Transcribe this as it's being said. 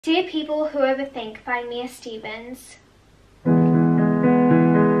Dear People Who Overthink by Mia Stevens. You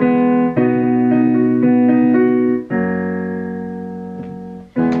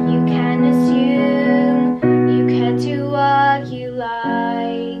can assume you can do what you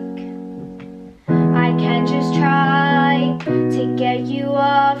like. I can just try to get you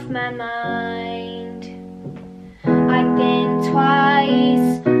off my mind. I've been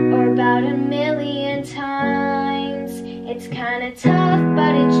twice or about a million times. It's kinda tough,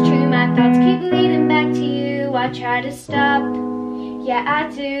 but it's true. My thoughts keep leading back to you. I try to stop, yeah I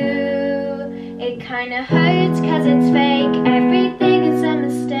do. It kinda hurts cause it's fake. Everything is a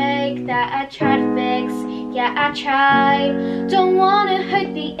mistake that I try to fix. Yeah I try. Don't wanna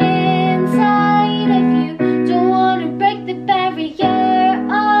hurt the inside of you. Don't wanna break the barrier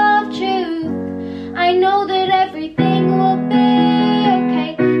of truth. I know that everything will be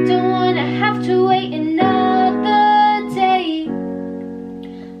okay. Don't wanna have to wait another day.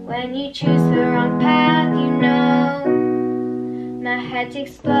 When you choose the wrong path, you know my head's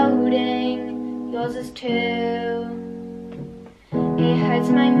exploding, yours is too. It hurts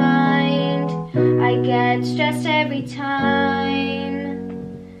my mind, I get stressed every time.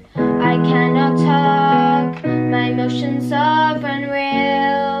 I cannot talk, my emotions are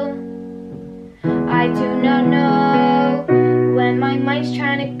unreal. I do not know when my mind's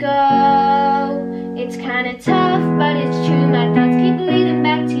trying to go. It's kinda tough, but it's true. My thoughts keep leading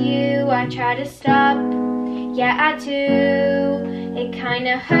back to you. I try to stop, yeah I do. It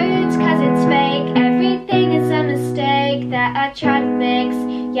kinda hurts cause it's fake. Everything is a mistake that I try to fix.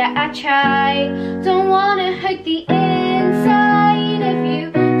 Yeah I try. Don't wanna hurt the inside of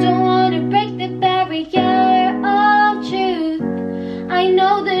you. Don't wanna break the barrier of truth. I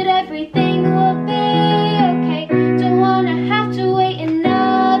know that everything will be okay. Don't wanna have to wait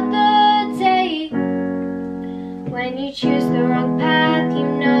another day. When you choose the wrong path, you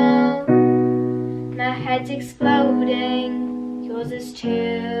know my head's exploding, yours is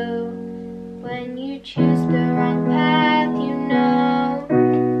too. When you choose the wrong path, you know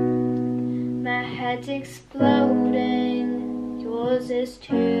my head's exploding, yours is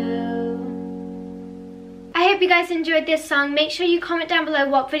too. I hope you guys enjoyed this song. Make sure you comment down below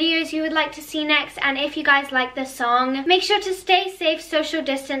what videos you would like to see next, and if you guys like the song. Make sure to stay safe, social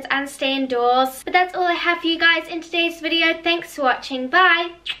distance and stay indoors. But that's all I have for you guys in today's video. Thanks for watching.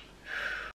 Bye!